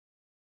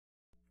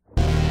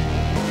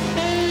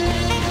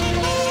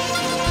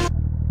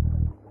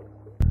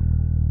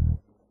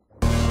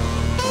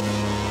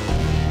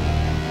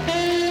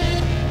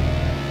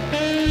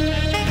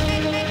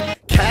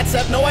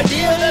No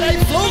idea that I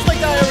flows like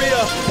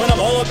diarrhea when I'm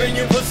all up in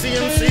your pussy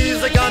and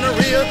sees like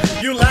gonorrhea.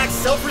 You lack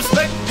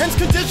self-respect, hence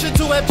conditioned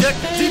to abject.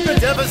 Deep and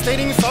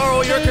devastating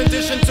sorrow, you're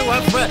conditioned to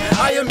have fret.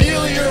 I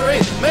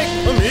ameliorate, make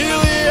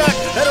ameliac,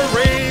 that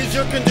erase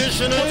your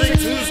condition and take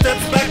 2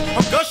 steps back.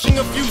 I'm gushing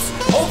a fuse,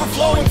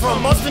 overflowing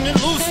from busting it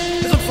loose.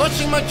 As I'm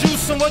flushing my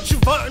juice on what you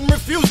button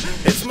refuse.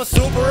 It's my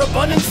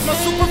superabundance, my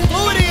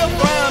superfluity of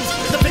rhymes.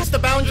 To fix the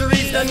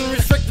boundaries, then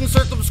restrict and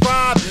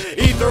circumscribe.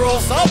 Ethereal,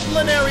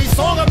 sublunary,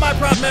 song of my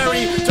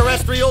primary,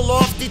 terrestrial,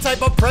 lofty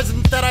type of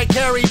presence that I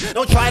carry.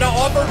 Don't try to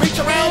offer reach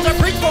around or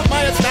preach both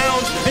my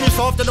astounds. And you're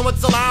softer than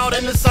what's allowed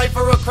in the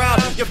cipher a crowd.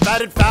 You're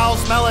fatted, foul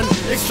smelling,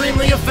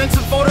 extremely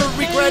offensive, voter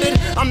regretted.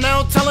 I'm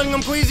now telling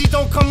them queasy,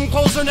 don't come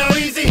closer now,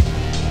 easy.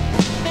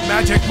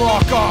 Magic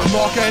marker,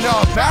 marking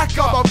up, back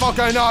up, I'm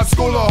fucking up.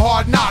 School of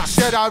hard knocks,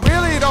 shit, I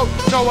really don't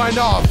know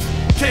enough.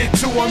 Kid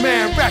to a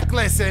man,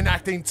 reckless and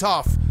acting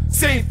tough.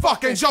 Saint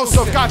fucking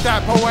Joseph got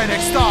that poetic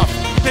stuff.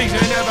 Things you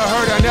never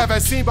heard or never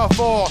seen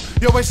before.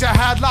 You wish I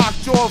had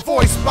locked your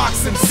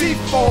VoiceBoxin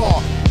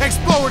C4.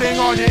 Exploding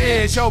on your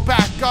ears, yo,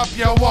 back up,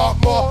 you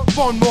want more?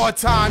 One more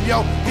time,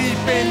 yo, deep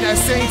in the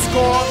Saints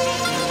score.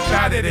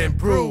 Battered and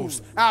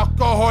bruised,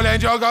 alcohol and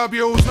drug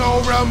abuse,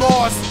 no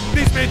remorse.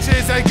 These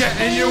bitches are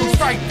getting used,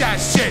 strike that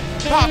shit,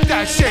 pop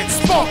that shit,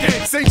 smoke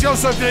it. St.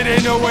 Joseph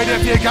didn't know it,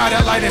 if you got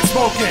it, light it,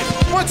 smoke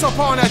it. Once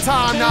upon a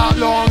time, not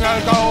long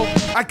ago,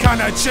 I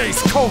kinda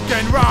chased coke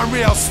and rhyme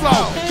real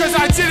slow. Cause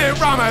I didn't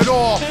rhyme at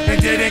all,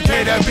 and didn't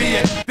care to be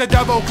it. The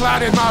devil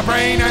clouded my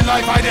brain and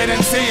life, I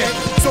didn't see it.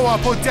 So I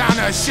put down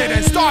the shit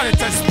and started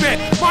to spit.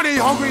 Money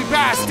hungry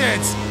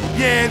bastards,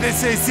 yeah,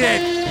 this is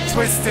it.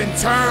 Twist and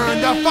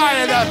turn, the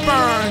fire that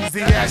burns,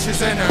 the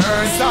ashes in the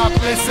urn. Stop,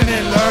 listen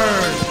and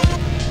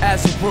learn.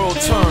 As the world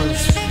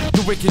turns,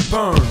 the wicked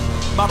burn.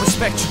 My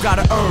respect you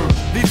gotta earn.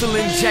 Lethal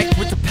inject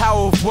with the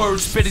power of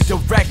words, spit it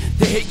direct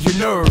to hit your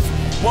nerve.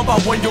 One by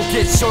one you'll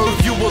get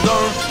served, you will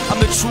learn. I'm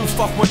the truth,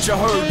 fuck what you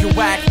heard, you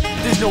whack.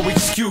 There's no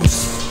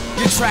excuse,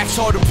 your tracks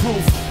are the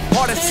proof.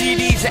 Harder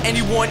CDs than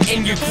anyone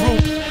in your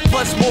group.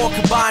 Plus more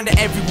combined to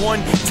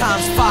everyone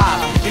times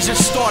 5. It's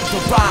just start to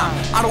rhyme.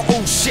 I don't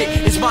owe shit,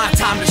 it's my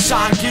time to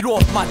shine. Get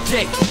off my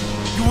dick.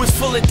 You was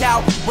full of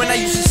doubt when I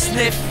used to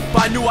sniff,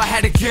 but I knew I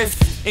had a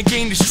gift and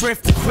gained the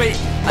strength to quit.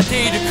 I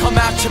dare you to come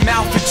out your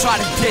mouth and try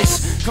to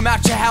diss. Come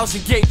out your house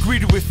and get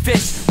greeted with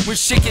fists. When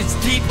shit gets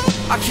deep,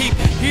 I keep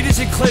heaters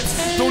and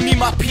clips. Don't need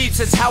my peeps,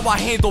 that's how I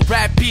handle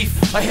rap beef.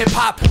 A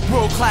hip-hop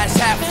world-class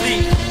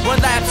athlete. Run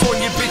laps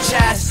on your bitch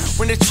ass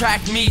when the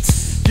track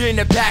meets. You're in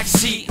the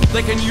backseat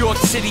like a New York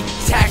City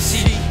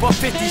taxi. But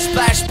 50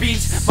 splash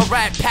beats, my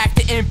rap pack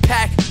the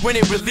impact when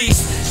it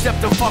released. Step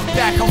the fuck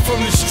back, I'm from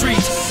the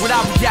streets. When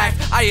I react,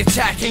 I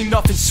attack, ain't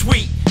nothing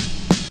sweet.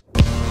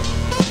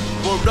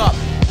 Word up,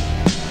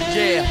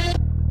 yeah.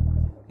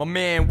 My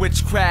man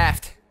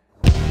WhichCraft,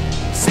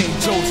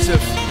 St.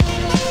 Joseph,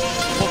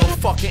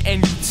 motherfucking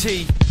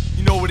Enyoutee.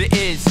 You know what it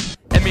is,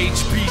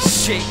 MHB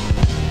shit.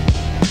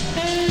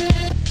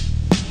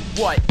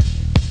 What?